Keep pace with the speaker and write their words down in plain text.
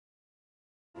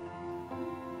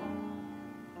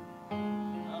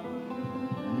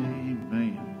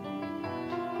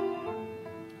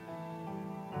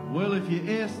if you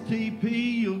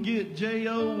STP, you'll get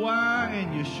JOY,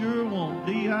 and you sure won't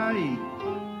DIE.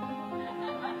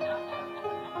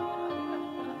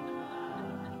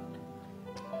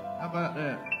 How about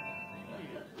that?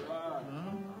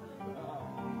 Huh?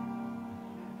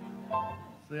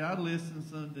 See, I listened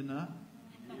Sunday night.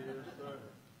 Yes, sir.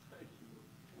 Thank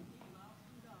you.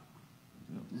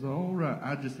 That was all right.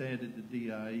 I just added the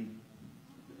DIE.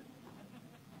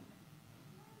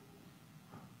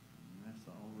 That's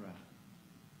all right.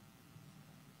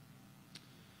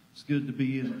 It's good to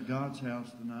be in God's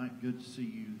house tonight. Good to see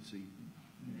you this evening.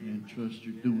 And trust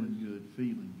you're doing good,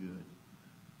 feeling good.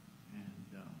 And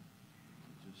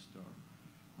just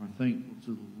are thankful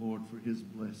to the Lord for His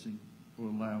blessing, for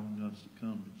allowing us to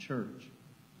come to church.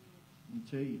 Let me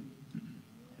tell you,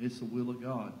 it's the will of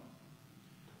God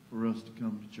for us to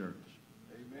come to church.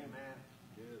 Amen.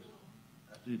 Yes.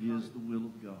 It is the will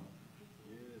of God.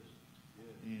 Yes. Yes.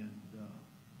 And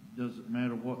doesn't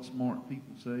matter what smart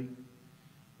people say.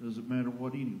 Doesn't matter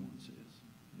what anyone says.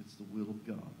 It's the will of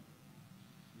God.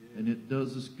 Yes. And it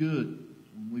does us good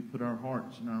when we put our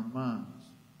hearts and our minds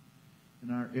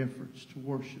and our efforts to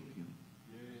worship Him.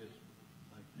 Yes.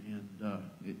 And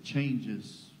it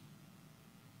changes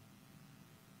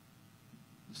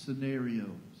the scenarios.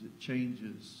 It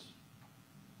changes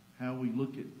how we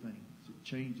look at things. It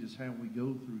changes how we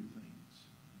go through things,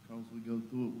 because we go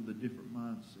through it with a different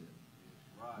mindset.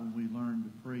 Right. When we learn to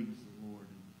praise the Lord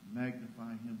and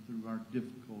magnify Him through our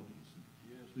difficulties,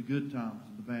 Yes. the good times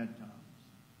and the bad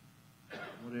times,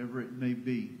 whatever it may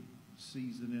be,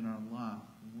 season in our life,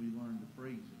 when we learn to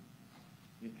praise Him,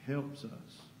 it helps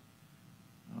us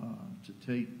to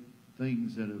take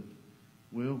things that have,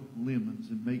 well, lemons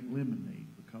and make lemonade,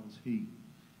 because He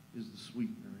is the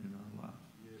sweetener in our life.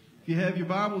 Yes. If you have your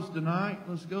Bibles tonight,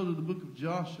 let's go to the book of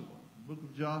Joshua. The book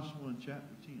of Joshua in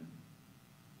chapter 10.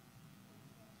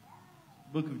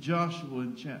 Book of Joshua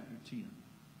in chapter 10.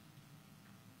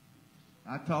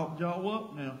 I talked y'all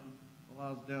up now while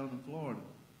I was down in Florida.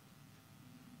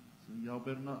 So y'all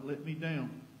better not let me down.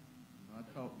 I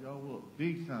talked y'all up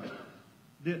big time.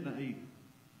 Didn't I, Eve?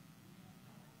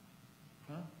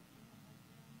 Huh?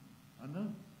 I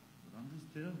know. But I'm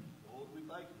just telling you. Lord, we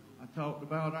thank you. I talked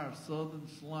about our southern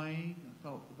slang. I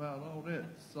talked about all that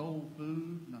soul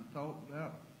food. And I talked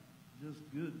about just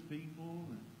good people.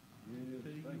 And Yes,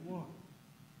 tell you thank you. what.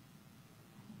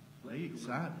 They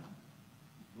excited.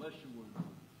 Bless you, Lord.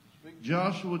 Speak to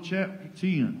Joshua chapter 10.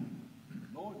 you.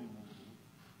 Anoint him, Lord.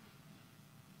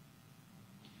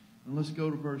 And let's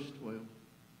go to verse 12.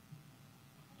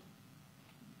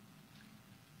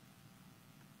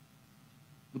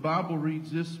 The Bible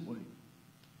reads this way.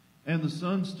 And the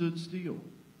sun stood still,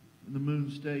 and the moon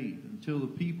stayed, until the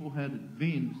people had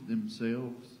avenged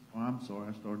themselves. Oh, I'm sorry,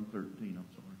 I started 13, I'm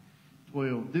sorry.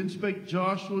 12. Then spake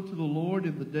Joshua to the Lord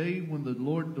in the day when the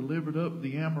Lord delivered up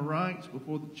the Amorites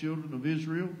before the children of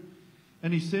Israel.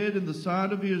 And he said in the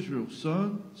sight of Israel,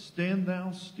 Sun, stand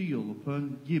thou still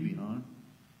upon Gibeon,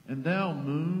 and thou,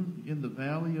 moon, in the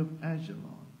valley of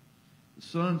Ajalon. The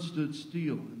sun stood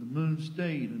still, and the moon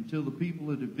stayed, until the people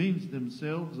had avenged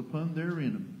themselves upon their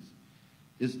enemies.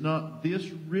 Is not this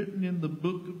written in the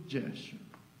book of Jasher?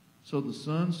 So the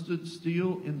sun stood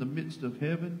still in the midst of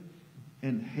heaven,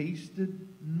 and hasted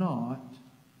not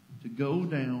to go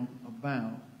down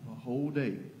about a whole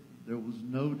day. There was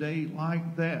no day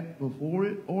like that before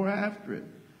it or after it,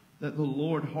 that the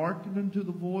Lord hearkened unto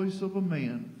the voice of a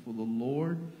man, for the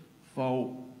Lord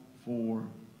fought for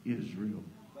Israel.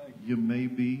 You may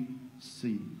be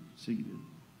seated.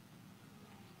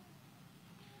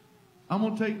 I'm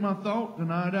going to take my thought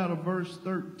tonight out of verse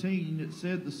 13. It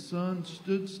said the sun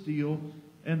stood still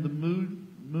and the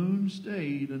moon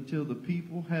stayed until the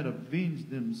people had avenged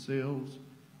themselves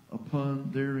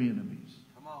upon their enemies.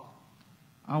 Come on.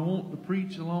 I want to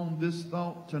preach along this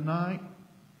thought tonight.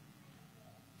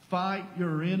 Fight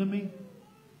your enemy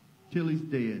till he's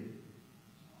dead.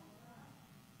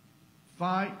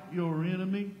 Fight your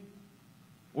enemy,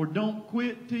 or don't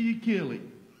quit till you kill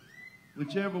him.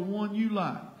 Whichever one you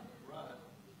like. Right.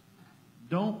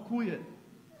 Don't quit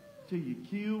till you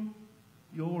kill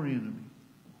your enemy.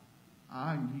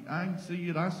 I can see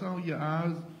it. I saw your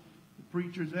eyes. The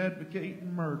preacher's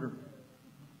advocating murder.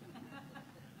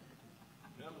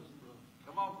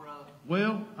 Come on, brother.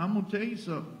 Well, I'm going to tell you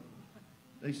something.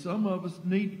 Some of us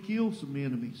need to kill some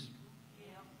enemies.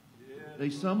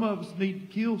 Some of us need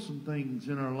to kill some things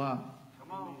in our life.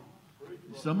 Come on.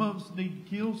 Some of us need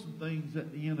to kill some things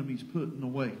that the enemy's putting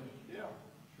away. Yeah,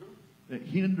 true. That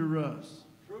hinder us.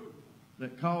 True.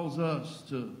 That cause us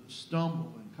to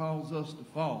stumble and cause us to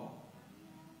fall.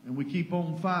 And we keep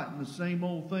on fighting the same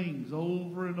old things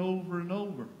over and over and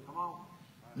over. Come on.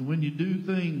 And when you do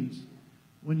things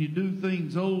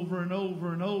over and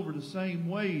over and over the same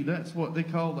way, that's what they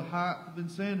call the height of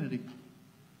insanity.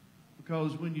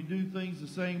 Because when you do things the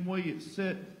same way, it's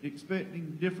set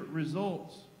expecting different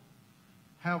results.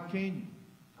 How can you?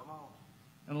 Come on.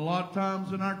 And a lot of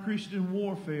times in our Christian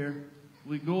warfare,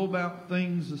 we go about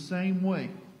things the same way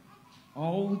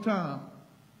all the time,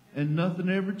 and nothing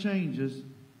ever changes.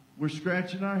 We're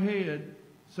scratching our head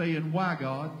saying, why,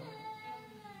 God?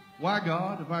 Why,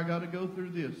 God, have I got to go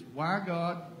through this? Why,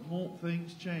 God, won't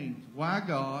things change? Why,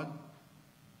 God,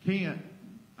 can't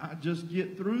I just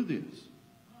get through this?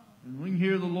 And we can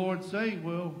hear the Lord say,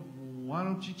 well, why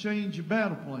don't you change your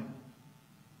battle plan?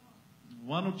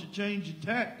 Why don't you change your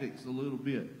tactics a little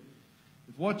bit?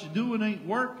 If what you're doing ain't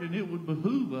working, it would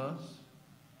behoove us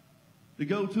to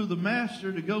go to the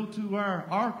master, to go to our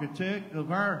architect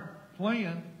of our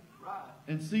plan,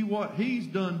 and see what he's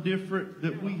done different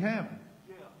that we haven't.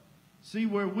 See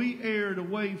where we erred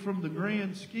away from the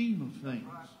grand scheme of things.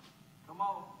 Come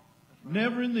on.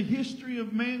 Never in the history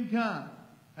of mankind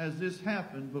has this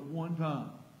happened but one time,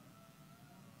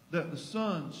 that the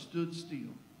sun stood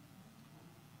still.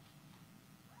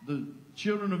 The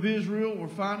children of Israel were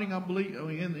fighting, I believe,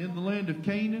 in the land of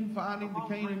Canaan, fighting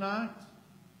the Canaanites.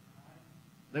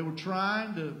 They were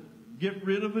trying to get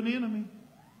rid of an enemy.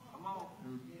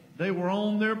 They were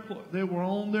on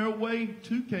their way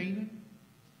to Canaan.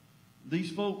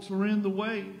 These folks were in the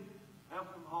way.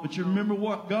 But you remember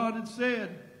what God had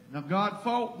said. Now, God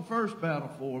fought the first battle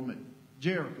for me,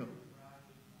 Jericho.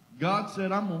 God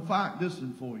said, I'm going to fight this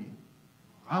one for you.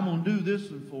 I'm going to do this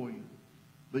one for you.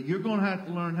 But you're going to have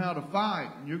to learn how to fight.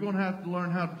 And you're going to have to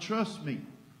learn how to trust me.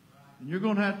 And you're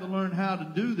going to have to learn how to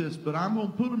do this. But I'm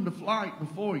going to put them to flight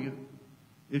before you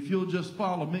if you'll just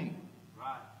follow me.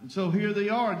 And so here they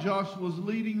are. Joshua's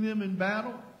leading them in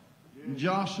battle. And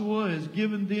Joshua has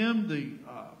given them the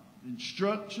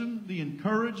instruction, the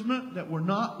encouragement that we're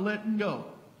not letting go.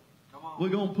 We're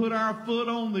going to put our foot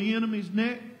on the enemy's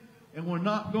neck, and we're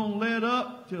not going to let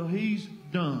up till he's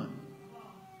done,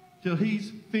 till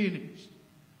he's finished.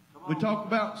 We talk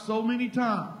about so many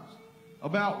times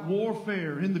about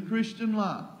warfare in the Christian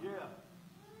life.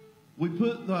 We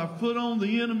put our foot on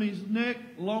the enemy's neck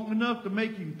long enough to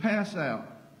make him pass out.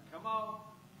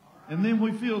 And then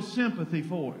we feel sympathy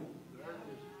for it.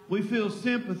 We feel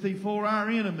sympathy for our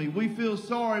enemy. We feel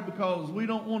sorry because we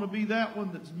don't want to be that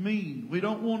one that's mean. We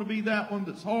don't want to be that one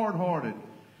that's hard-hearted.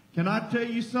 Can I tell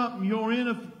you something? Your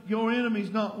enemy's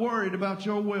not worried about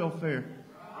your welfare.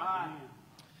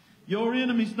 Your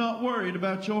enemy's not worried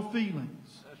about your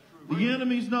feelings. The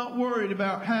enemy's not worried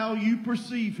about how you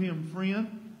perceive him,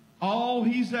 friend. All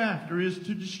he's after is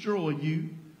to destroy you.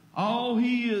 All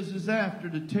he is after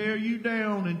to tear you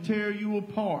down and tear you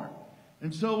apart.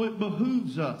 And so it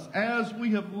behooves us, as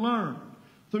we have learned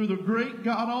through the great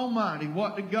God Almighty,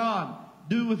 what did God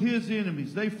do with his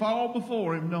enemies? They fall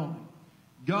before him, don't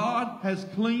they? God has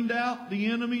cleaned out the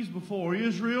enemies before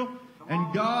Israel,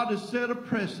 and God has set a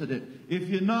precedent. If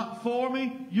you're not for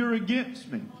me, you're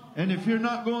against me. And if you're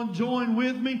not going to join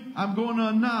with me, I'm going to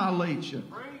annihilate you.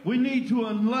 We need to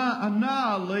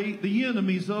annihilate the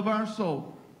enemies of our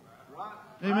soul.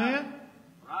 Amen?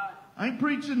 I ain't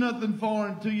preaching nothing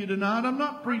foreign to you tonight. I'm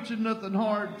not preaching nothing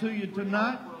hard to you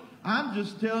tonight. I'm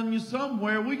just telling you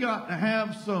somewhere we got to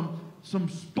have some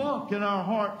spunk in our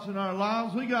hearts and our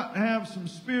lives. We got to have some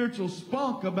spiritual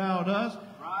spunk about us.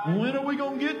 When are we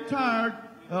going to get tired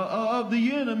of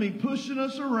the enemy pushing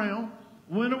us around?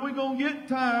 When are we going to get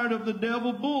tired of the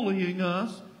devil bullying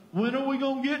us? When are we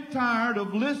going to get tired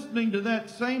of listening to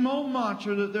that same old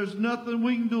mantra that there's nothing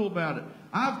we can do about it?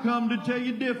 I've come to tell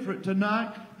you different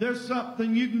tonight. There's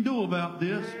something you can do about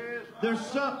this. There's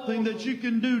something that you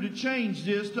can do to change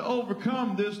this, to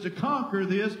overcome this, to conquer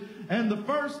this. And the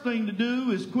first thing to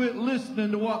do is quit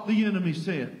listening to what the enemy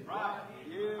said.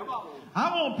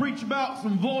 I want to preach about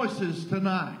some voices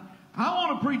tonight. I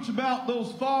want to preach about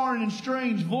those foreign and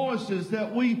strange voices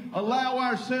that we allow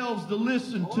ourselves to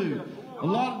listen to. A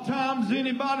lot of times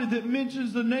anybody that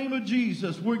mentions the name of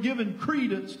Jesus, we're giving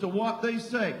credence to what they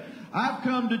say. I've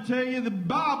come to tell you the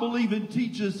Bible even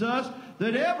teaches us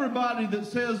that everybody that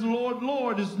says, Lord,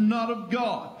 Lord, is not of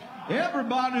God.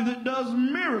 Everybody that does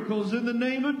miracles in the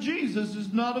name of Jesus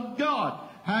is not of God.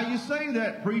 How you say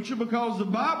that, preacher? Because the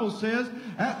Bible says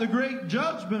at the great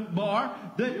judgment bar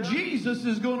that Jesus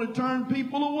is going to turn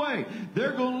people away.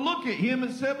 They're going to look at him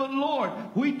and say, but Lord,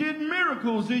 we did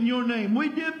miracles in your name. We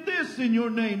did this in your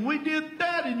name. We did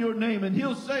that in your name. And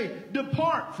he'll say,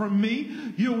 depart from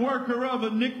me, you worker of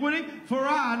iniquity, for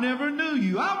I never knew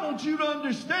you. I want you to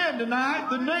understand tonight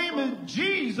the name of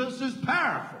Jesus is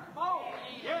powerful.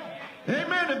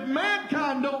 Amen. If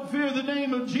mankind don't fear the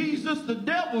name of Jesus, the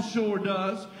devil sure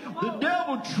does. The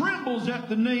devil trembles at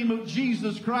the name of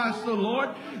Jesus Christ the Lord.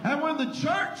 And when the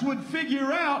church would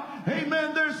figure out,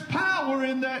 amen, there's power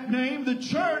in that name, the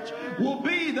church will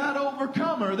be that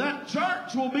overcomer. That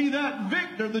church will be that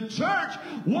victor. The church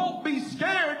won't be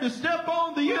scared to step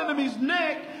on the enemy's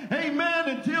neck, amen,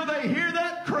 until they hear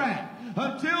that crack,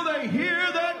 until they hear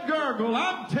that gurgle.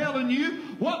 I'm telling you,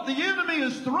 what the enemy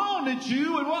has thrown at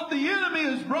you and what the enemy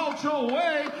has brought your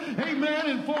way, amen,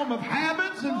 in form of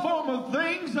habits, in form of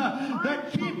things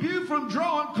that keep you from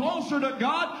drawing closer to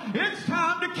God, it's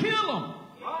time to kill them.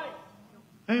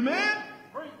 Amen?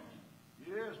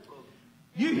 Yes, brother.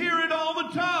 You hear it all the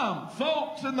time.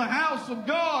 Folks in the house of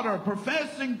God are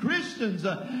professing Christians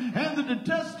and the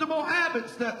detestable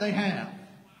habits that they have.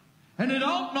 And it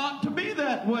ought not to be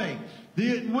that way.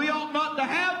 We ought not to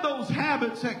have those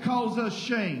habits that cause us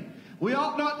shame. We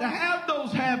ought not to have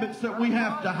those habits that we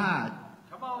have to hide.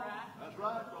 Come on. That's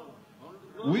right,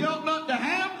 brother. We ought not to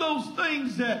have those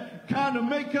things that kind of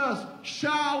make us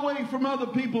shy away from other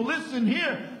people. Listen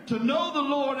here, to know the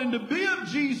Lord and to be of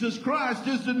Jesus Christ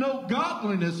is to know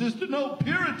godliness, is to know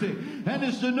purity, and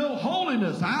is to know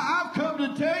holiness. I've come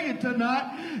to tell you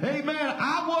tonight, amen,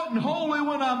 I wasn't holy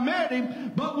when I met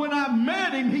him, but when I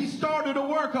met him, he started to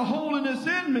work a holiness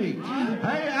in me.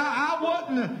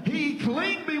 He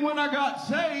cleaned me when I got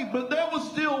saved, but there was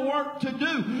still work to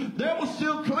do. There was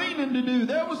still cleaning to do.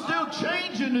 There was still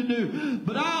changing to do.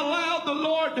 But I allowed the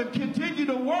Lord to continue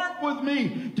to work with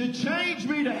me, to change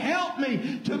me, to help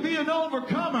me, to be an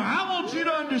overcomer. I want you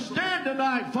to understand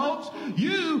tonight, folks,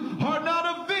 you are not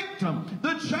a victim.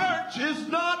 The church is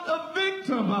not a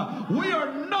victim. We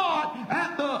are not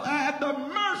at the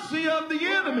mercy of the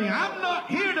enemy. I'm not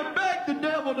here to beg the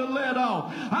devil to let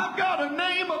off. I've got a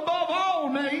name above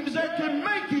all names that can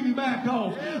make him back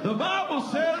off. The Bible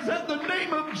says at the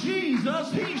name of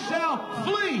Jesus he shall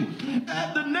flee.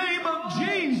 At the name of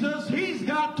Jesus he's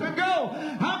got to go.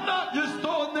 I'm not just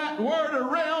throwing that word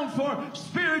around for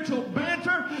spiritual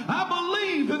banter. I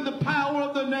believe in the power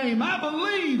of the name. I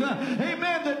believe,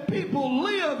 amen, that people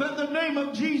live at the name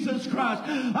of Jesus Christ.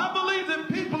 I believe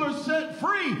that people are set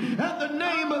free at the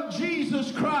name of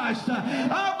Jesus Christ.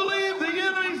 I believe the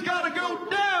enemy's got to go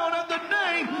down at the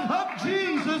name of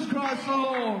Jesus Christ the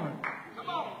Lord. Come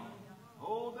on.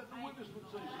 Oh, that the witness would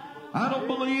say something. I don't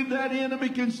believe that enemy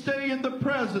can stay in the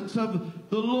presence of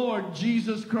the Lord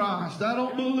Jesus Christ. I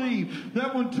don't believe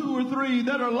that when two or three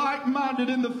that are like-minded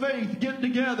in the faith get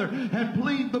together and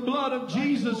plead the blood of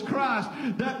Jesus Christ,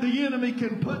 that the enemy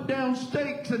can put down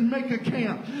stakes and make a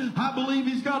camp. I believe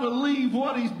he's got to leave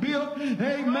what he's built,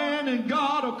 amen, and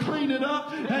God will clean it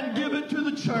up and give it to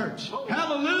the church.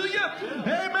 Hallelujah.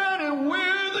 Amen. And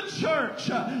we're the church.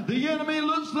 The enemy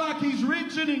looks like he's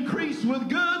rich and increased with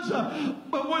goods,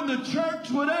 but when the church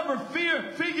would ever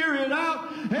figure it out,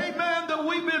 amen, that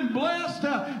we've been blessed,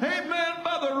 amen,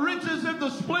 by the riches and the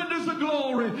splendors of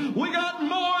glory. We got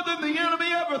more than the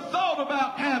enemy ever thought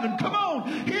about having. Come on,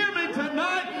 hear me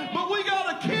tonight, but we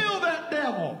got to kill that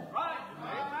devil. Right.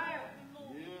 Amen.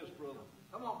 Yes, brother.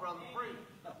 Come on, brother. Free.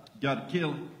 Got to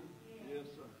kill him. Yes,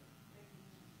 sir.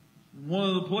 One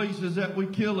of the places that we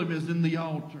kill him is in the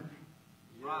altar.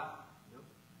 Right. Yep.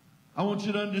 I want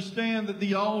you to understand that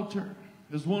the altar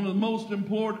is one of the most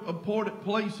important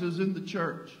places in the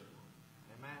church.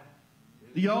 Amen.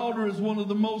 The altar is one of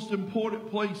the most important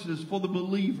places for the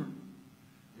believer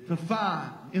to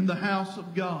find in the house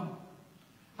of God.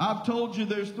 I've told you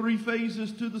there's three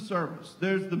phases to the service.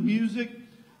 There's the music,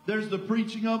 there's the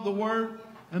preaching of the word,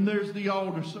 and there's the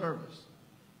altar service.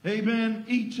 Amen.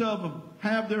 Each of them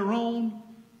have their own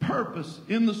purpose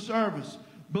in the service.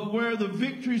 But where the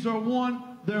victories are won,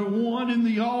 they're won in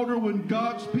the altar when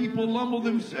God's people humble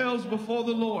themselves before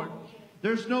the Lord.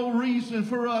 There's no reason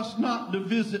for us not to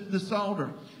visit this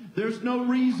altar. There's no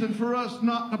reason for us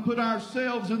not to put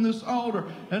ourselves in this altar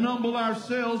and humble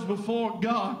ourselves before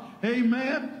God.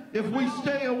 Amen. If we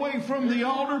stay away from the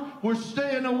altar, we're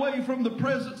staying away from the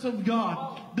presence of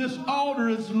God. This altar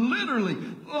is literally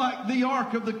like the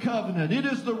Ark of the Covenant. It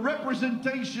is the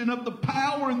representation of the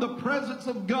power and the presence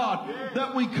of God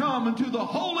that we come into the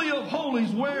Holy of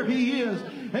Holies where He is.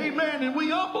 Amen. And we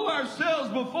humble ourselves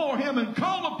before Him and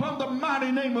call upon the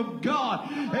mighty name of God.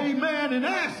 Amen. And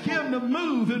ask Him to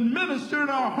move and minister in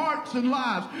our hearts and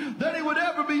lives, that He would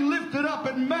ever be lifted up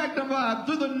and magnified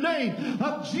through the name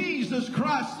of Jesus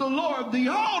Christ the Lord. The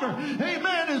altar,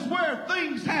 amen, is where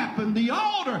things happen. The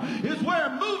altar is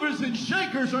where movers and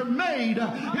shakers are made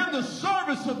in the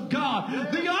service of God.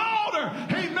 The altar,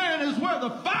 amen, is where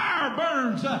the fire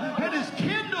burns and is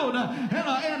kindled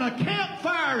and a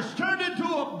campfire is turned into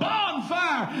a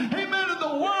bonfire. Amen.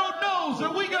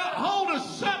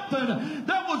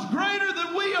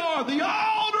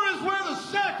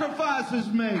 sacrifice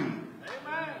is made. Amen.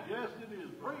 Yes, it is.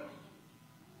 Preach.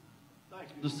 Thank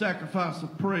you. The sacrifice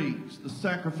of praise, the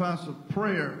sacrifice of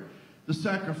prayer, the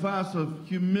sacrifice of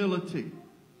humility.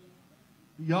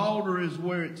 The altar is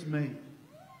where it's made.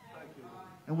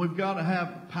 And we've got to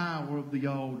have the power of the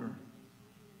altar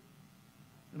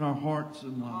in our hearts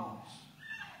and lives.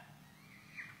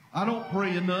 I don't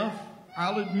pray enough.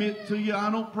 I'll admit to you, I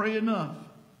don't pray enough.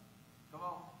 Come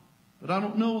on. But I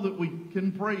don't know that we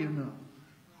can pray enough.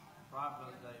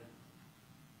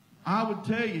 I would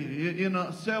tell you in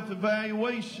a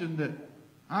self-evaluation that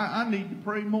I need to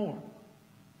pray more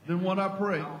than what I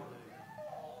pray.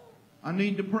 I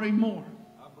need to pray more.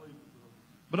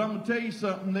 But I'm going to tell you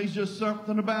something. There's just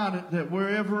something about it that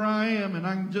wherever I am and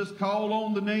I can just call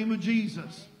on the name of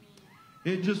Jesus,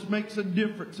 it just makes a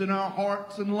difference in our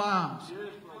hearts and lives.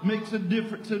 Makes a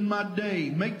difference in my day.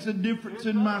 Makes a difference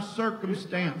in my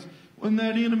circumstance. When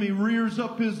that enemy rears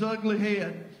up his ugly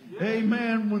head.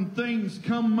 Amen. When things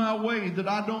come my way that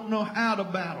I don't know how to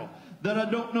battle. That I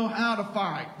don't know how to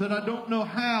fight. That I don't know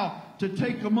how to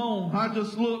take them on. I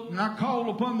just look and I call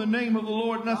upon the name of the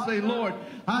Lord and I say, Lord,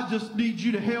 I just need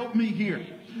you to help me here.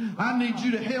 I need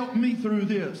you to help me through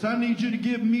this. I need you to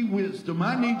give me wisdom.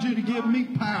 I need you to give me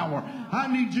power. I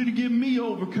need you to give me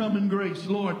overcoming grace,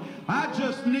 Lord. I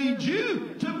just need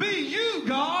you to be you,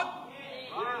 God.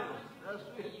 That's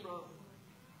it, brother.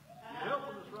 You're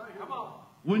helping us right here. Come on.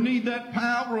 We need that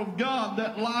power of God,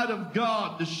 that light of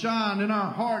God to shine in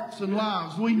our hearts and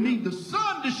lives. We need the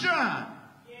sun to shine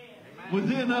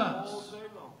within us.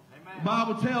 The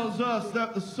Bible tells us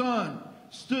that the sun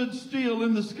stood still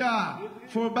in the sky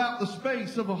for about the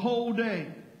space of a whole day.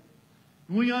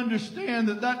 We understand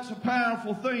that that's a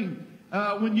powerful thing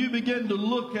when you begin to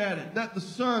look at it, that the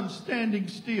sun's standing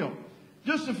still.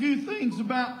 Just a few things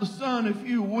about the sun, if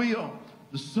you will.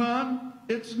 The sun,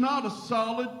 it's not a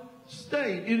solid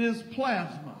state. It is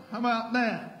plasma. How about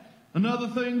that? Another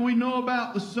thing we know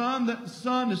about the sun, that the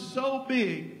sun is so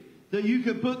big that you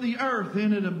could put the earth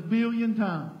in it 1 billion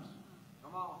times.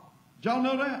 Come on. Did y'all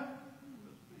know that?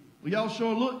 Well, y'all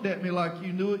sure looked at me like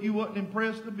you knew it. You wasn't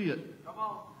impressed a bit. Come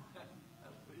on. That's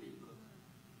big.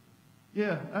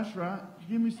 Yeah, that's right.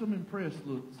 Give me some impressed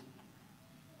looks.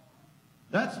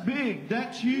 That's big.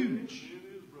 That's huge.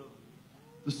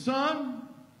 The sun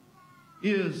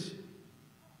is,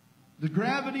 the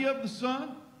gravity of the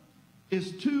sun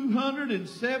is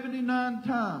 279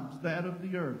 times that of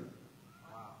the earth.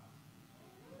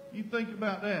 You think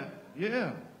about that.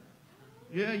 Yeah.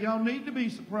 Yeah, y'all need to be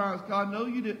surprised. God, I know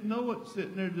you didn't know it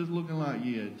sitting there just looking like,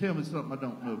 yeah, tell me something I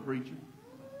don't know, preacher.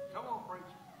 Come on,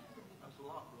 preacher. That's a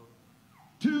lot, brother.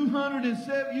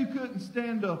 207, you couldn't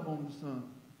stand up on the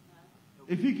sun.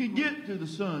 If you could get to the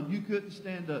sun, you couldn't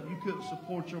stand up. You couldn't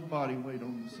support your body weight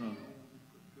on the sun.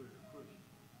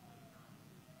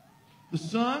 The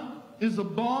sun is a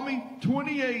balmy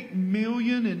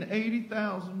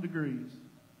 28,080,000 degrees.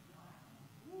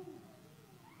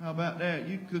 How about that?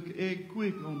 You cook an egg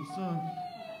quick on the sun.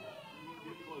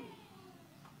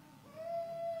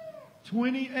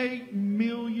 28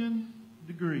 million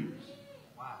degrees.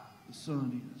 Wow. The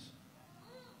sun is.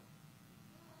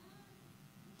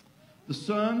 The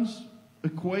sun's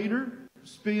equator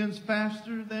spins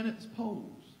faster than its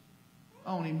poles.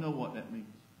 I don't even know what that means.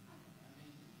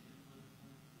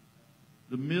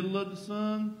 The middle of the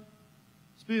sun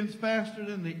spins faster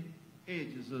than the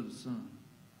edges of the sun.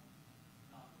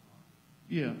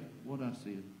 Yeah, what I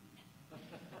said.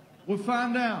 We'll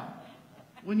find out.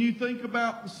 When you think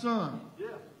about the sun,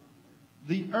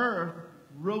 the earth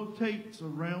rotates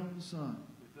around the sun.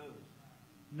 It does.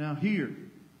 Now here,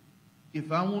 if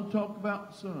I want to talk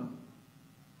about the sun,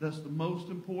 that's the most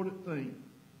important thing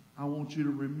I want you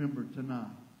to remember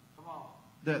tonight. Come on.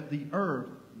 That the earth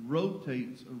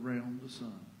rotates around the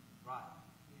sun. Right.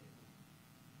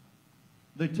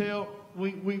 They tell,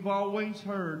 we've always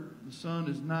heard the sun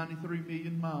is 93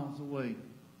 million miles away.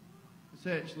 It's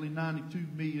actually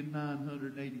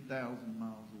 92,980,000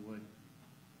 miles away.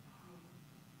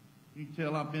 You can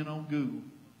tell I've been on Google.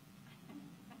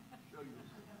 Show you.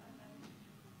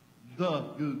 The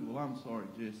Google. I'm sorry,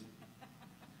 Jesse.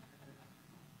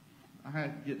 I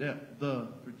had to get that the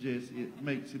for Jesse. It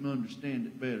makes him understand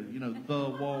it better. You know, the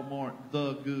Walmart,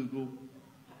 the Google,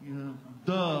 you know,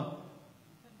 the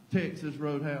Texas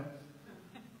Roadhouse.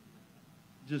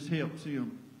 Just helps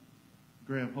him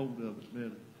grab hold of it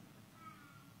better.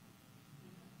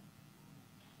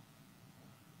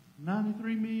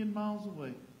 93 million miles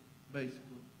away,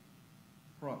 basically,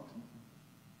 approximately.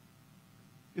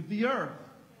 If the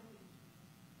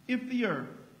earth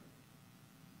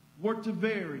were to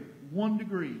vary 1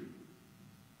 degree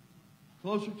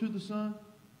closer to the sun,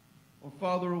 or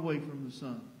farther away from the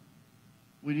sun,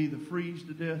 we'd either freeze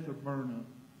to death or burn up.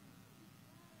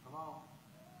 Come on.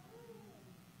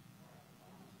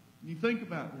 You think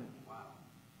about that. Wow.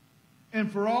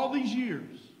 And for all these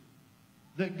years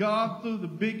that God threw the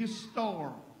biggest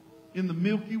star in the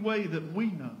Milky Way that we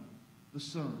know, the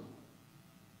sun,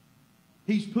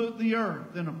 He's put the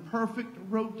earth in a perfect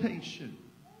rotation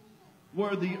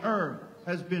where the earth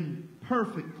has been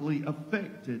perfectly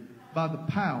affected by the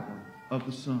power of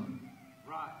the sun.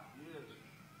 Right. Yes.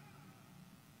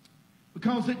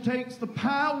 Because it takes the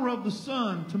power of the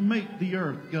sun to make the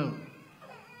earth go.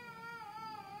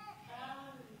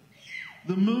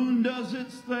 The moon does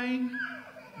its thing,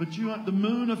 but the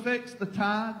moon affects the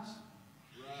tides.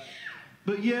 Right.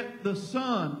 But yet the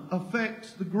sun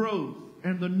affects the growth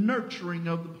and the nurturing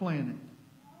of the planet.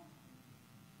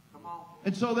 Come on.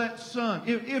 And so that sun,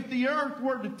 if the earth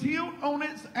were to tilt on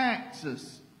its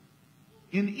axis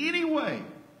in any way,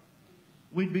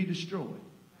 we'd be destroyed.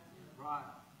 Right.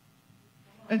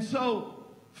 And so,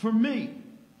 for me,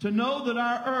 to know that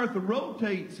our earth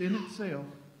rotates in itself,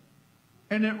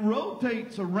 and it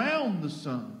rotates around the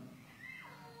sun,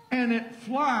 and it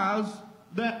flies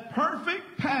that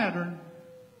perfect pattern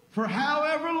for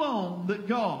however long that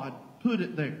God put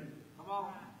it there. Come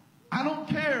on. I don't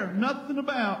care nothing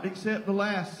about except the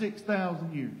last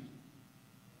 6,000 years.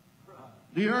 Right.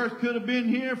 The earth could have been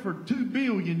here for 2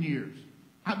 billion years.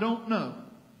 I don't know.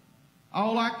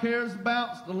 All I care is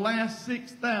about is the last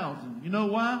 6,000. You know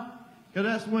why? Because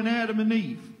that's when Adam and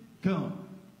Eve come.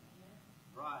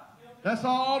 Right. That's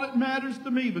all that matters to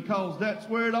me, because that's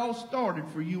where it all started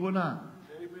for you and I.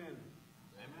 Amen.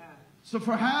 Amen. So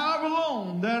for however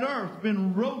long that earth's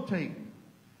been rotating,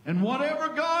 and whatever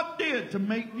God did to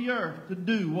make the earth to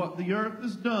do what the earth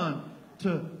has done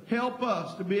to help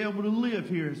us to be able to live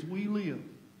here as we live,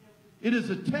 it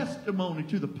is a testimony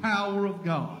to the power of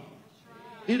God.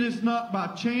 It is not by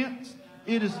chance.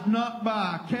 It is not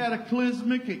by a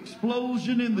cataclysmic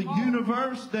explosion in the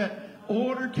universe that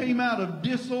order came out of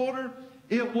disorder.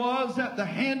 It was at the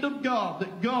hand of God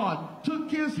that God took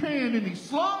His hand and He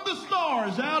slung the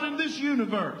stars out in this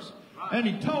universe. And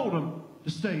He told them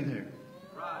to stay there.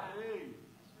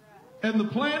 And the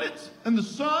planets and the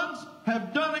suns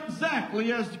have done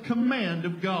exactly as the command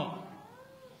of God.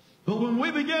 But when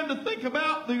we begin to think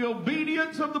about the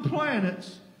obedience of the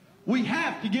planets, we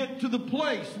have to get to the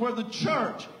place where the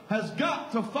church has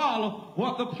got to follow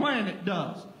what the planet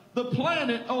does. The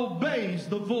planet obeys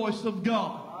the voice of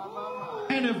God.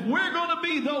 And if we're going to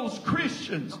be those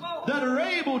Christians that are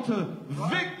able to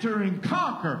victor and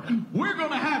conquer, we're going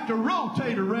to have to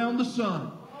rotate around the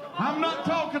sun. I'm not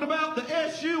talking about the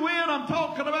S-U-N. I'm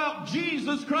talking about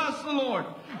Jesus Christ the Lord,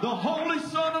 the Holy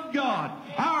Son of God.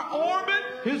 Our orbit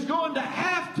is going to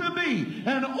have to be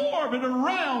an orbit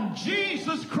around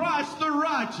Jesus Christ the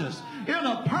righteous, in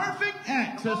a perfect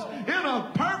axis, in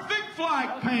a perfect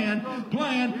flight plan,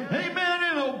 amen,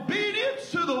 in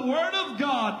obedience to the Word of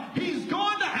God. He's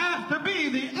going to have to be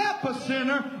the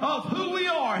epicenter of who we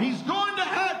are. He's going to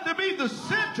have to be the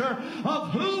center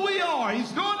of who we are.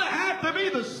 He's going to have to be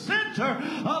the center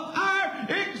of our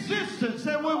existence.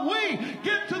 And when we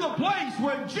get to the place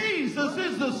where Jesus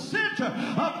is the center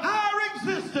of our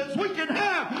existence, we can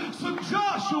have some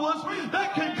Joshuas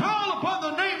that can call upon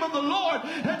the name of the Lord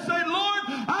and say, Lord,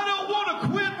 I don't want to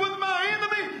quit with my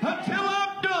enemy until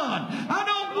I'm done. I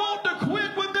don't want to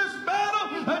quit with this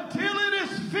battle until it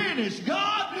is finished.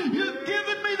 God, you've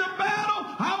given me the battle.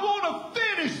 I want to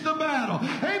finish the battle.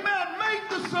 Amen. Make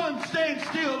the sun stand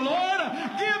still, Lord.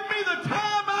 Give me the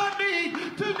time I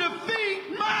need to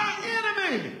defeat my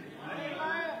enemy.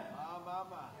 Amen.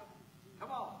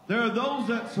 Come on. There are those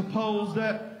that suppose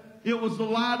that it was the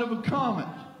light of a comet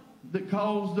that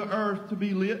caused the earth to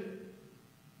be lit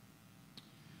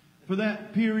for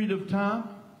that period of time.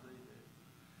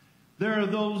 There are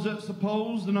those that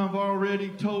suppose, and I've already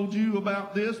told you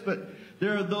about this, but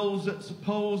there are those that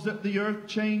suppose that the earth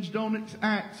changed on its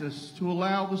axis to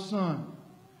allow the sun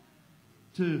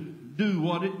to do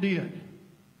what it did.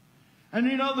 And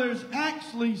you know, there's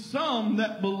actually some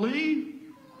that believe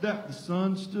that the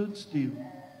sun stood still.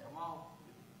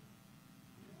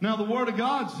 Now, the Word of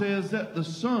God says that the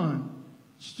sun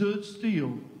stood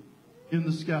still in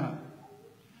the sky.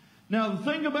 Now, the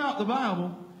thing about the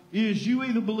Bible is you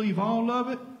either believe all of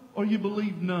it or you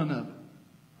believe none of it.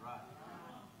 Right.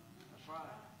 That's right.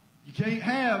 You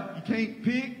can't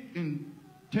pick and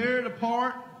tear it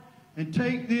apart and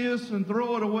take this and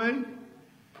throw it away.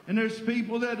 And there's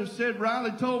people that have said,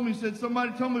 Riley told me,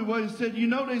 somebody told me, well, he said, you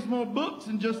know, there's more books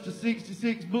than just the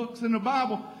 66 books in the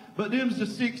Bible, but them's the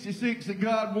 66 that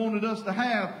God wanted us to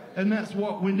have, and that's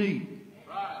what we need.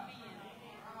 Right.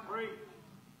 Preach.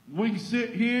 We can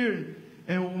sit here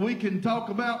and we can talk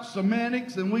about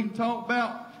semantics, and we can talk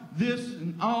about this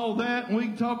and all that, and we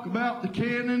can talk about the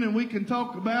canon, and we can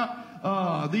talk about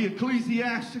the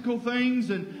ecclesiastical things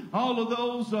and all of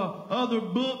those other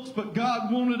books. But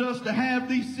God wanted us to have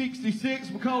these 66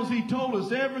 because He told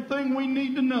us everything we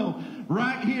need to know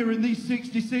right here in these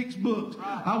 66 books.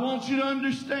 I want you to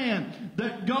understand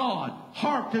that God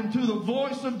hearkened to the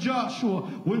voice of Joshua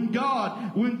when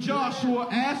Joshua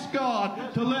asked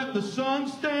God to let the sun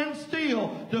stand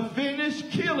still to finish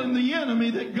killing the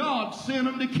enemy that God sent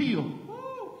him to kill.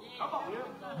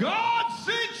 God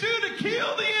sent you to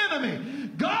kill the enemy.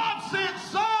 God sent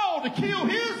Saul to kill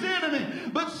his enemy,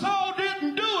 but Saul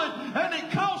didn't do it, and it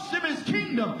cost him his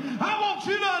kingdom. I want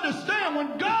you to understand,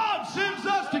 when God sends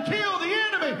us to kill the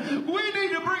enemy, we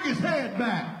need to bring his head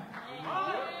back.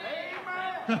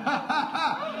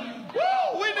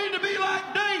 Woo, we need to be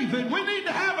like David. We need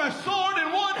to have our sword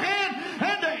in one hand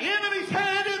and the enemy's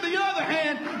hand in the other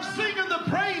hand, singing the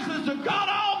praises of God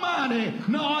Almighty.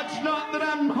 No, it's not that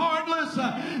I'm heartless.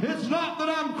 It's not that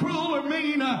I'm cruel or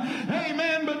mean.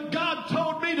 Amen. But God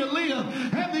told me to live.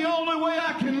 And the only way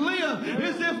I can live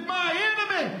is if my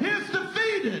enemy is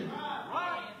defeated.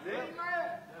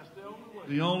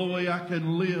 The only way I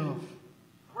can live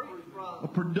a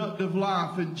productive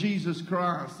life in Jesus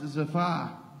Christ is if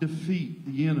I defeat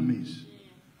the enemies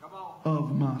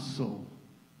of my soul.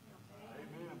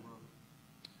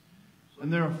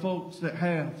 And there are folks that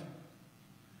have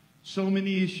so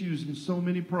many issues and so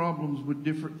many problems with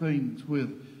different things,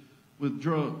 with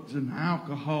drugs and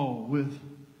alcohol, with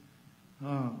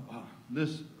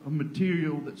this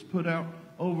material that's put out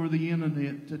over the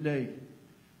internet today,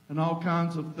 and all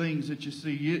kinds of things that you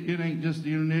see. It ain't just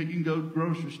the internet. You can go to the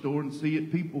grocery store and see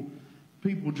it.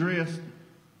 People dressed.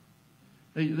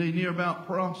 They near about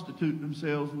prostitute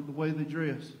themselves with the way they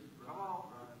dress. Come on.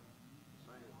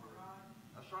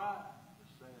 That's right.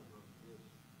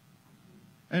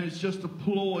 And it's just a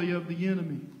ploy of the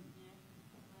enemy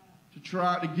to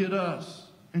try to get us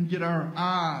and get our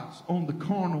eyes on the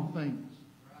carnal things,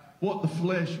 what the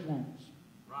flesh wants,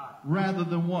 rather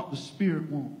than what the Spirit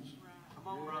wants.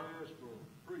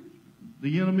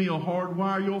 The enemy will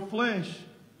hardwire your flesh,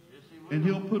 and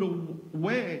he'll put a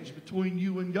wedge between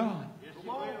you and God.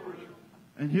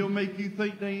 And he'll make you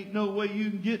think there ain't no way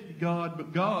you can get to God,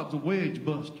 but God's a wedge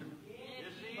buster.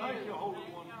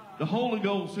 The Holy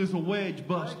Ghost is a wedge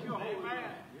buster.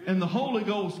 And the Holy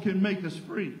Ghost can make us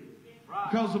free.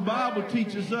 Because the Bible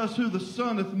teaches us who the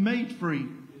Son hath made free,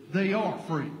 they are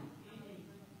free.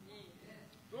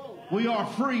 We are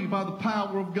free by the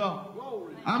power of God.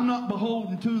 I'm not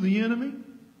beholden to the enemy.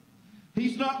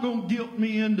 He's not going to guilt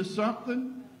me into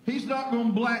something. He's not going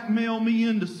to blackmail me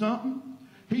into something.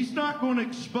 He's not going to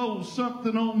expose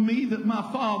something on me that my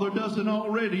Father doesn't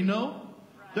already know.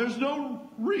 There's no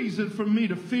reason for me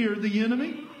to fear the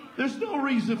enemy. There's no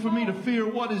reason for me to fear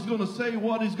what he's going to say,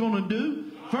 what he's going to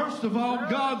do. First of all,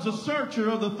 God's a searcher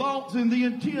of the thoughts and the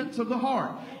intents of the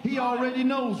heart. He already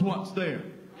knows what's there.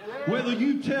 Whether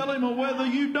you tell him or whether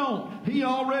you don't, he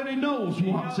already knows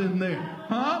what's in there.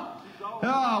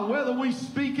 Whether we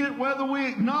speak it, whether we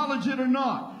acknowledge it or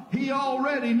not, he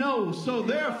already knows. So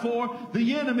therefore,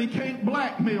 the enemy can't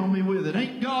blackmail me with it.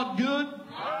 Ain't God good?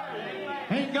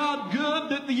 Ain't God good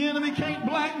that the enemy can't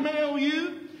blackmail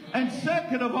you? And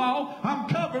second of all, I'm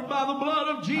covered by the blood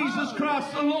of Jesus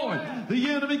Christ the Lord. The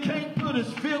enemy can't put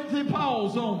his filthy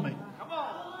paws on me.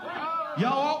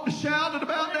 Y'all ought to shout it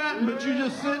about that, but you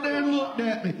just sit there and looked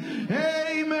at me.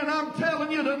 Amen. I'm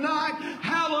telling you tonight,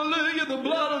 hallelujah, the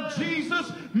blood of Jesus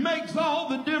makes all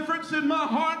the difference in my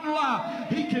heart and life.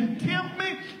 He can tempt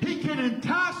me, he can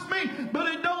entice me, but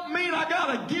it don't mean I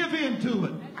got to give in to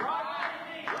it.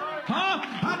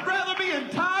 I'd rather be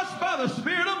enticed by the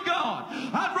Spirit of God.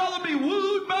 I'd rather be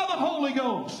wooed by the Holy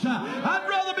Ghost. I'd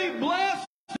rather be blessed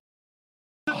by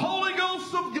the Holy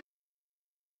Ghost of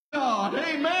God.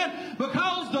 Amen.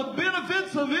 Because the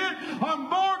benefits of it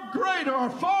are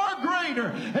far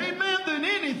greater, amen, than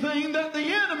anything that the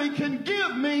enemy can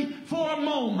give me for a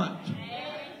moment.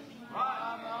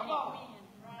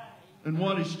 And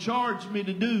what he's charged me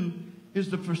to do is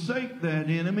to forsake that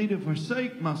enemy, to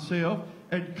forsake myself,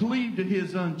 and cleave to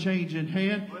his unchanging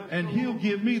hand, and he'll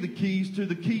give me the keys to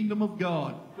the kingdom of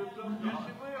God.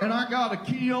 And I got a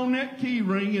key on that key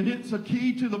ring, and it's a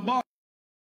key to the box.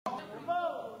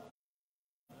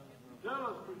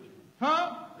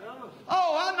 Huh?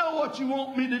 Oh, I know what you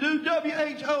want me to do.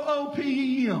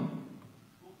 W-H-O-O-P-E-M.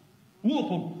 Whoop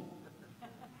them.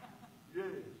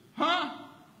 Huh?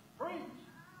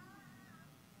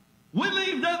 We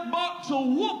leave that box of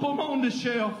whoop them on the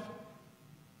shelf.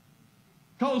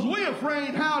 Because we're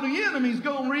afraid how the enemy's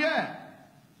going to react.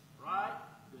 Right?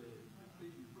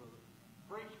 Brother.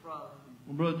 Preach, brother.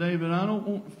 Well, Brother David, I don't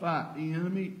want to fight the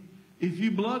enemy. If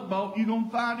you blood bought, you're going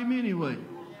to fight him anyway.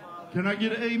 Can I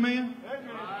get an amen?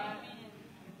 Amen.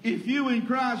 If you in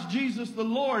Christ Jesus the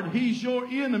Lord, he's your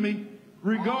enemy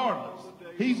regardless.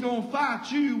 He's going to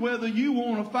fight you whether you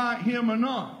want to fight him or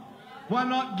not. Why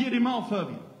not get him off of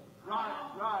you? Right,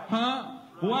 right. Huh?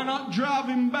 Why not drive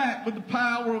him back with the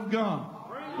power of God?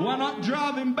 Why not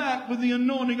drive him back with the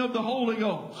anointing of the Holy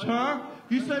Ghost? Huh?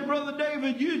 You say, Brother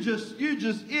David, you just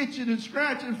itching and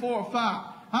scratching for a fight.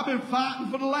 I've been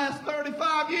fighting for the last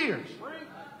 35 years.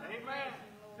 Amen.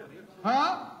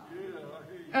 Huh?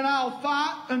 And I'll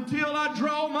fight until I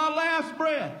draw my last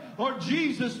breath, or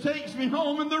Jesus takes me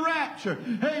home in the rapture.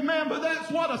 Amen. But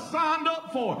that's what I signed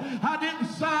up for. I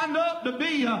didn't sign up to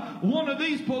be one of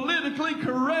these politically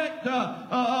correct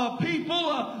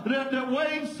people that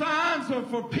wave signs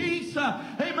for peace.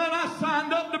 Amen. I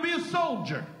signed up to be a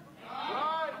soldier.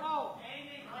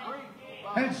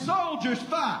 And soldiers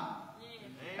fight.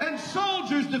 And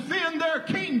soldiers defend their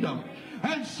kingdom.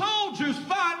 And soldiers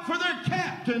fight for their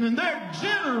captain and their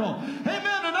general.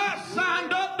 Amen. And I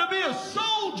signed up to be a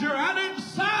soldier. I didn't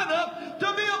sign up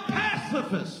to be a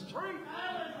pacifist.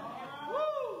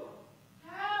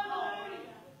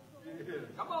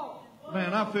 Come on.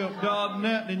 Man, I felt God in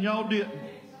that and y'all didn't.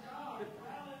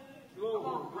 Glory,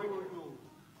 glory, glory.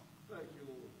 Thank you,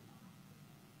 Lord.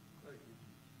 Thank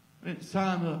you. I didn't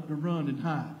sign up to run and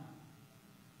hide.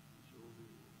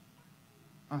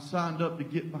 I signed up to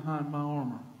get behind my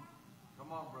armor.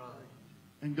 Come on, brother.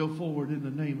 And go forward in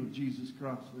the name of Jesus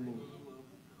Christ the Lord.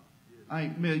 I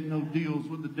ain't made no deals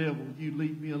with the devil. You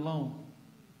leave me alone.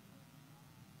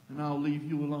 And I'll leave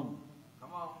you alone.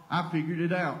 Come on. I figured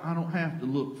it out. I don't have to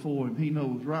look for him. He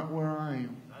knows right where I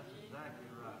am. That's exactly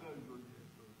right.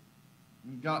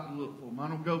 You got to look for him. I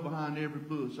don't go behind every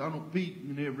bush. I don't peek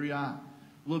in every eye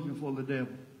looking for the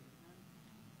devil.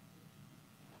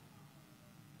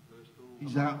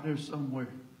 He's out there somewhere.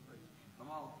 Come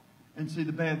on. And see,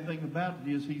 the bad thing about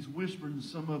it is he's whispering to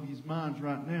some of his minds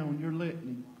right now, and you're letting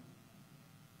him.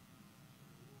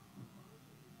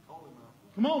 Call him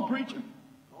out. Come on, preacher.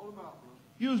 Call him out, brother.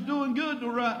 You was doing good till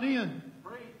right then.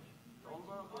 Preach. Call him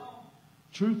out, brother.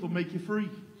 Truth will make you free.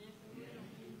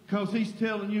 Because he's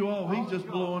telling you, oh, he's just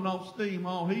blowing off steam.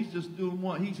 Oh, he's just doing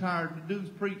what he's hired to do is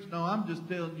preach. No, I'm just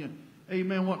telling you,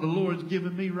 amen, what the Lord's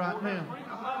giving me right now.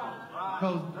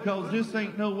 Because this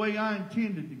ain't no way I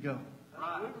intended to go.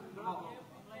 Right. Come on.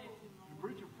 You're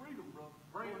preaching freedom, brother.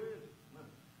 Pray it is.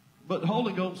 But the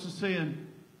Holy Ghost is saying,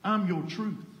 I'm your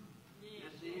truth. Yes,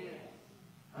 he is.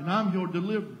 And I'm your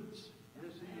deliverance.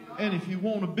 Yes, he is. And if you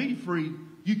want to be free,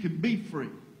 you can be free.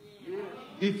 Yes.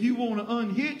 If you want to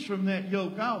unhitch from that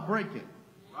yoke, I'll break it.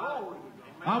 Right.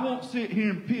 I won't sit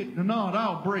here and pick the knot.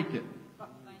 I'll break it.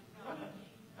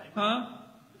 Huh?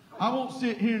 I won't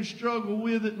sit here and struggle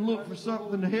with it and look for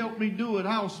something to help me do it.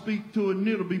 I'll speak to it and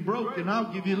it'll be broken.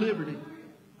 I'll give you liberty.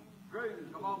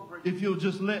 Come on, preach. If you'll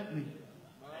just let me.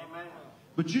 Amen.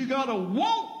 But you got to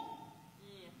want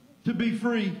to be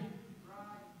free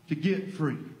to get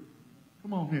free.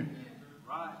 Come on here.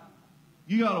 Right.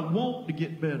 You got to want to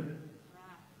get better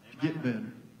to get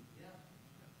better.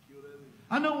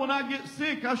 I know when I get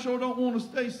sick, I sure don't want to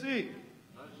stay sick.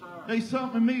 There's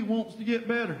something in me wants to get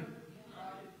better.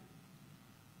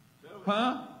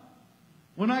 Huh?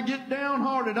 When I get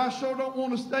downhearted, I sure don't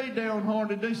want to stay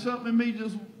downhearted. There's something in me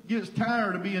just gets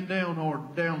tired of being downtrodden.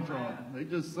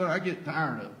 I get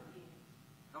tired of it.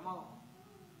 Come on.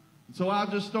 So I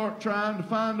just start trying to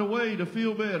find a way to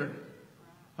feel better.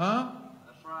 Huh?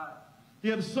 That's right.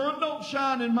 Yeah, the sun don't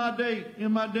shine in my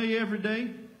day every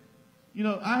day. You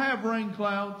know, I have rain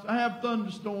clouds. I have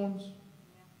thunderstorms.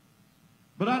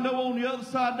 But I know on the other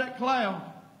side of that cloud,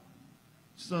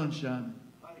 sun shining.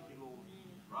 Thank you, Lord.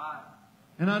 Right.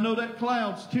 And I know that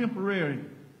cloud's temporary,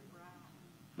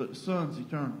 but the sun's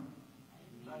eternal.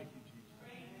 Thank you, Jesus.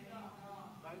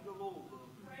 Thank the Lord,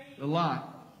 brother.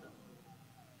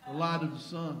 The light of the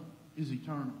sun is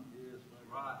eternal Yes,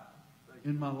 right.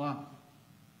 in my life.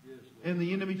 Yes, And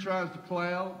the enemy tries to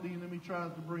cloud, the enemy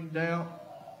tries to bring doubt.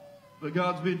 But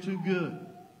God's been too good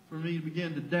for me to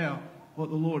begin to doubt what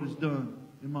the Lord has done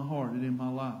in my heart and in my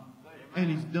life.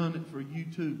 And He's done it for you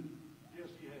too. Yes,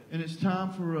 He has. And it's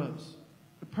time for us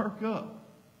to perk up.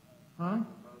 Huh?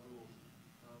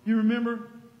 You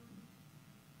remember?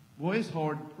 Boy, it's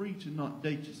hard to preach and not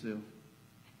date yourself.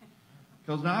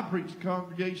 Because now I preach to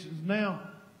congregations now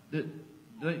that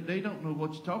they don't know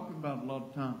what you're talking about a lot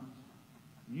of times.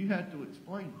 You have to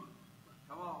explain it.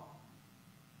 Come on.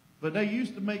 But they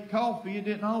used to make coffee. It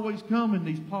didn't always come in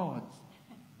these pods.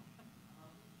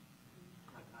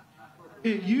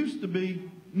 It used to be.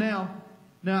 Now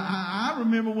I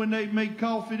remember when they made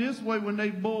coffee this way, when they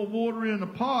boil water in a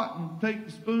pot and take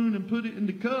the spoon and put it in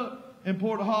the cup and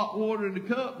pour the hot water in the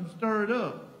cup and stir it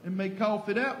up and make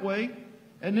coffee that way.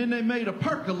 And then they made a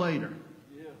percolator.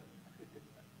 Yeah.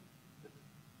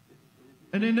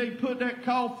 And then they put that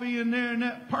coffee in there in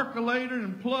that percolator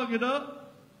and plug it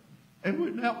up. And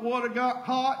when that water got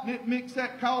hot and it mixed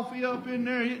that coffee up in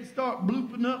there, it'd start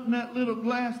blooping up in that little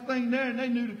glass thing there, and they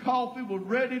knew the coffee was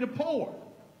ready to pour.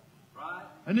 Right.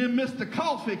 And then Mr.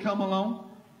 Coffee come along.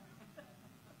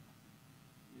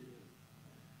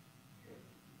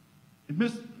 And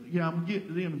I'm going to get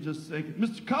to them in just a second.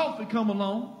 Mr. Coffee come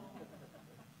along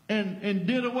and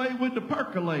did away with the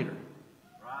percolator.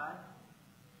 Right.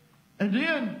 And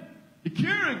then the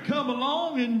Keurig come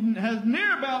along and has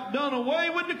near about done away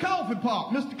with the coffee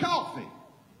pot, Mr. Coffee.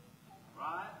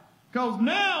 Right. Because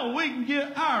now we can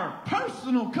get our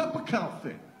personal cup of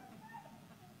coffee.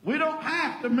 We don't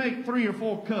have to make 3 or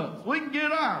 4 cups. We can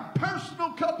get our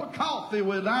personal cup of coffee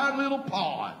with our little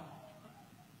pod.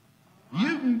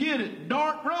 You can get it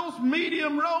dark roast,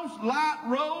 medium roast, light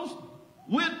roast,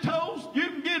 with toast. You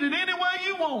can get it any way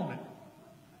you want it.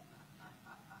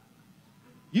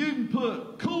 You can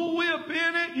put Cool Whip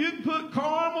in it. You can put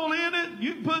caramel in it.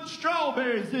 You can put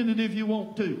strawberries in it if you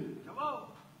want to. Come on.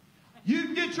 You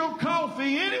can get your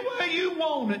coffee any way you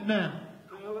want it now.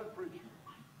 Tell that preacher.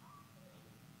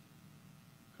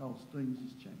 Because things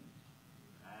has changed.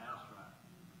 That's right.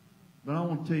 But I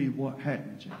want to tell you what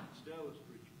hadn't changed. Tell us,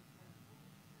 preacher.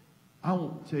 I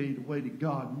want to tell you the way that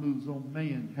God moves on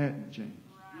man hadn't changed.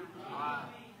 Right.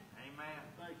 Amen.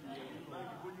 Thank you. Thank you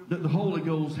for your That the Holy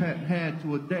Ghost hadn't had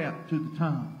to adapt to the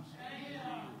times.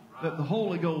 That the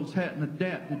Holy Ghost hadn't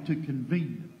adapted to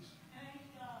convenience.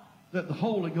 That the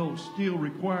Holy Ghost still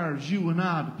requires you and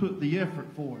I to put the effort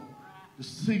for it. To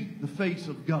seek the face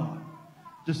of God.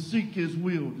 To seek His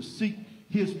will. To seek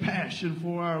His passion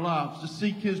for our lives. To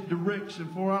seek His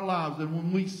direction for our lives. And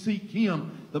when we seek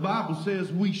Him, the Bible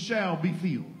says we shall be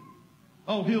filled.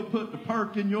 Oh, He'll put the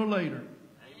perk in your later.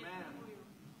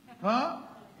 Amen. Huh?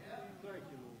 Thank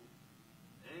you, Lord.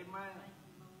 Amen.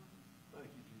 Thank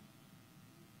you,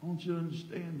 Jesus. I want you to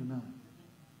understand tonight.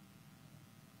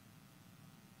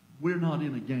 We're not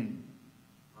in a game.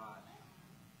 Right.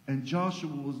 And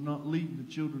Joshua was not leading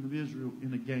the children of Israel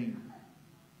in a game.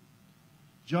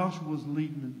 Joshua was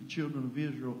leading the children of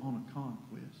Israel on a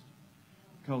conquest.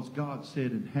 Because God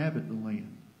said, inhabit the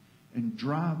land and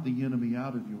drive the enemy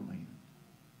out of your land.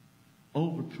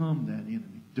 Overcome that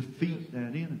enemy. Defeat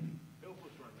that enemy. Help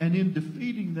us right And in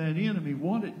defeating that enemy,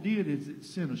 what it did is it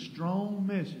sent a strong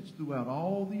message throughout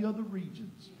all the other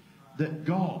regions that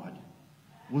God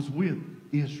was with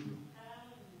Israel.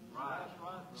 Right.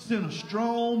 Sent a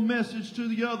strong message to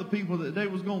the other people that they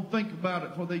was going to think about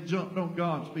it before they jumped on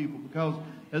God's people. Because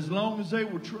as long as they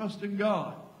were trusting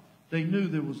God, they knew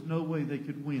there was no way they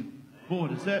could win. Boy,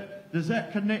 does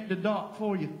that connect the dot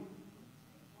for you?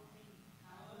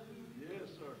 Yes,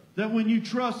 sir. That when you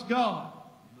trust God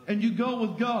and you go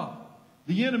with God,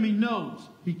 the enemy knows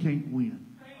he can't win.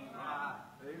 Right.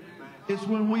 Amen. It's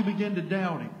when we begin to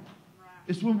doubt Him.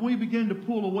 It's when we begin to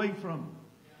pull away from Him.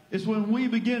 It's when we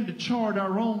begin to chart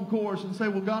our own course and say,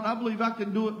 well, God, I believe I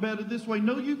can do it better this way.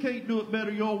 No, you can't do it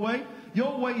better your way.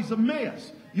 Your way's a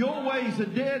mess. Your way's a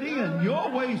dead end.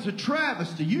 Your way's a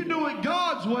travesty. You do it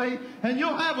God's way and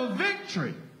you'll have a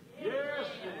victory. Yes.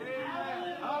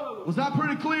 Amen. Hallelujah. Was I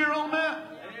pretty clear on that?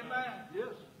 Amen. Yes.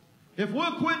 If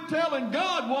we'll quit telling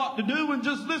God what to do and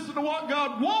just listen to what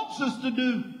God wants us to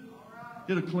do,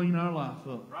 it'll clean our life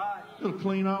up. Right. It'll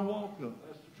clean our walk up.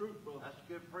 That's the truth, brother. That's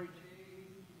good preaching.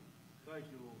 Thank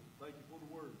you, Lord. Thank you for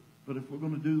the word. But if we're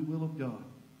going to do the will of God,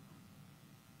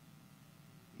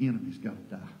 the enemy's got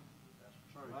to die. That's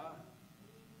true. Right.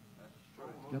 That's true.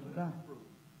 It's got to die.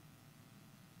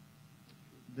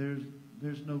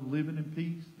 There's no living in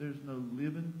peace. There's no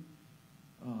living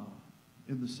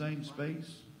in the same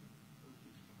space.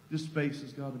 This space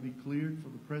has got to be cleared for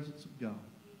the presence of God.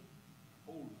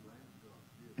 Holy Lamb of God.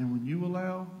 Yes. And when you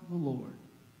allow the Lord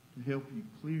to help you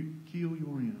kill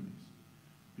your enemies,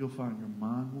 you'll find your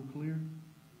mind will clear.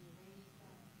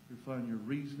 You'll find your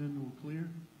reasoning will clear.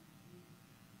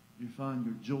 You'll find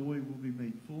your joy will be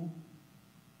made full.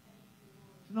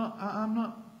 I'm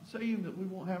not saying that we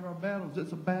won't have our battles.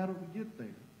 It's a battle to get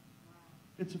there.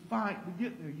 It's a fight to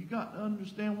get there. You got to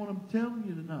understand what I'm telling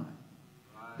you tonight.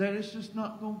 Right. That it's just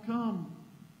not going to come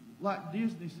like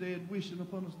Disney said, wishing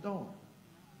upon a star.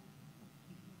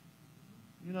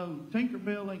 You know,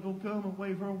 Tinkerbell ain't going to come and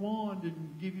wave her wand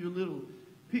and give you a little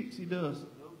pixie dust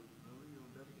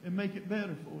and make it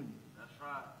better for you. That's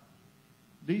right.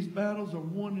 These battles are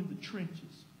won in the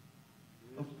trenches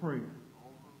of prayer.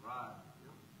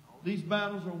 These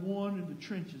battles are won in the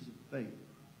trenches of faith.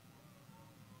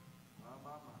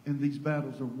 And these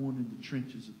battles are won in the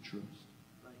trenches of trust.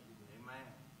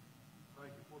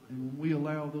 And when we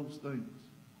allow those things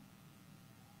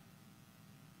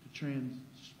to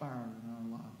transpire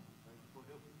in our life,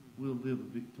 we'll live a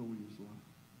victorious life.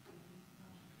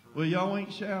 Well, y'all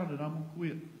ain't shouted. I'm going to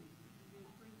quit.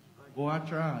 Boy, I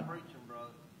tried.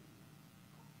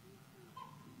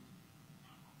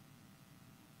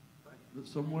 But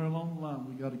somewhere along the line,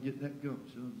 we got to get that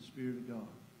gumption of the Spirit of God.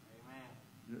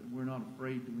 Amen. We're not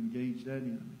afraid to engage that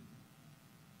enemy.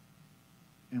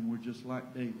 And we're just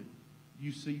like David.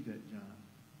 You see that giant.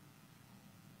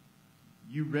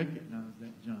 You recognize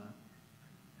that giant.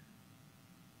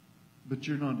 But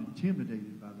you're not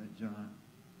intimidated by that giant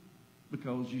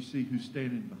because you see who's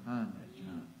standing behind that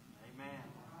giant. Amen.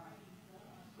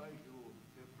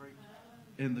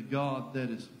 And the God that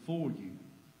is for you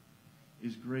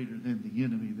is greater than the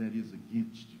enemy that is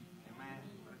against you. Amen.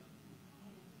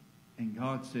 And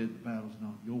God said the battle's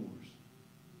not yours.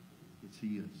 It's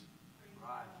His.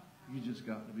 Right. You just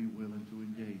got to be willing to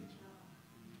engage.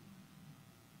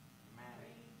 Amen.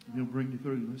 And He'll bring you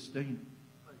through. Let's stand.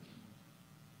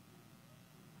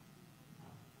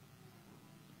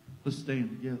 Let's stand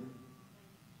together.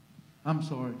 I'm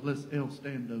sorry. Let's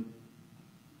stand up.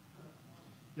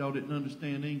 Y'all didn't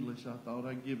understand English. I thought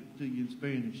I'd give it to you in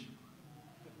Spanish.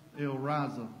 El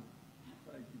Raza.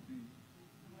 Thank you, Jesus.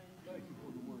 Thank you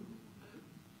for the word.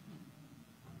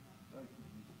 Thank you,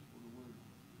 Jesus, for the word.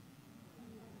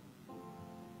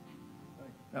 Thank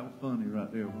you. That was funny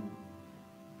right there.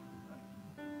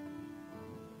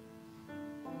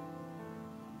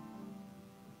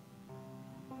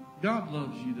 God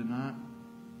loves you tonight.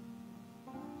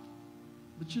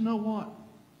 But you know what?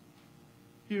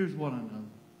 Here's what I know.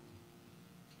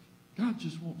 God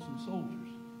just wants some soldiers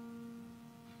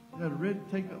that are ready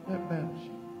to take up that battle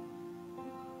shield.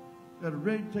 That are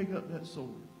ready to take up that sword.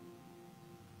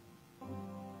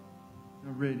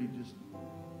 They're ready to just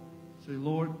say,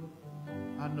 Lord,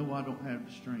 I know I don't have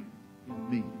the strength in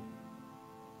me.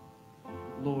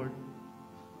 But Lord,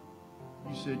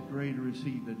 you said greater is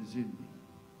He that is in me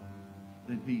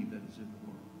than he that is in the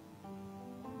world.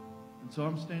 And so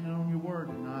I'm standing on your word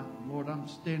tonight. Lord, I'm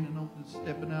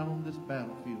stepping out on this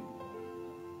battlefield.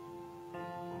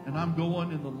 And I'm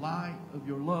going in the light of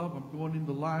your love. I'm going in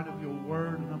the light of your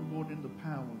word. And I'm going in the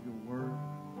power of your word.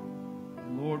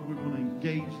 And Lord, we're going to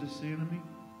engage this enemy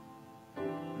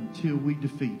until we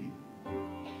defeat him.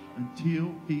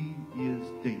 Until he is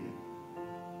dead.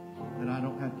 That I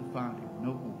don't have to fight him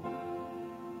no more.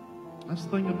 That's the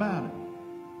thing about it.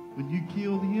 When you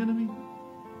kill the enemy,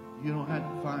 you don't have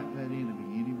to fight that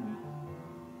enemy anymore.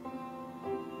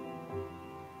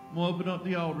 I'm going to open up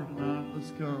the altar tonight.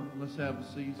 Let's come. Let's have a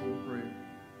season of prayer.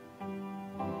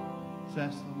 Let's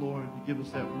ask the Lord to give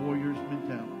us that warrior's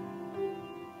mentality.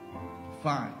 To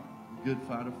fight the good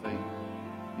fight of faith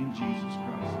in Jesus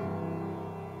Christ.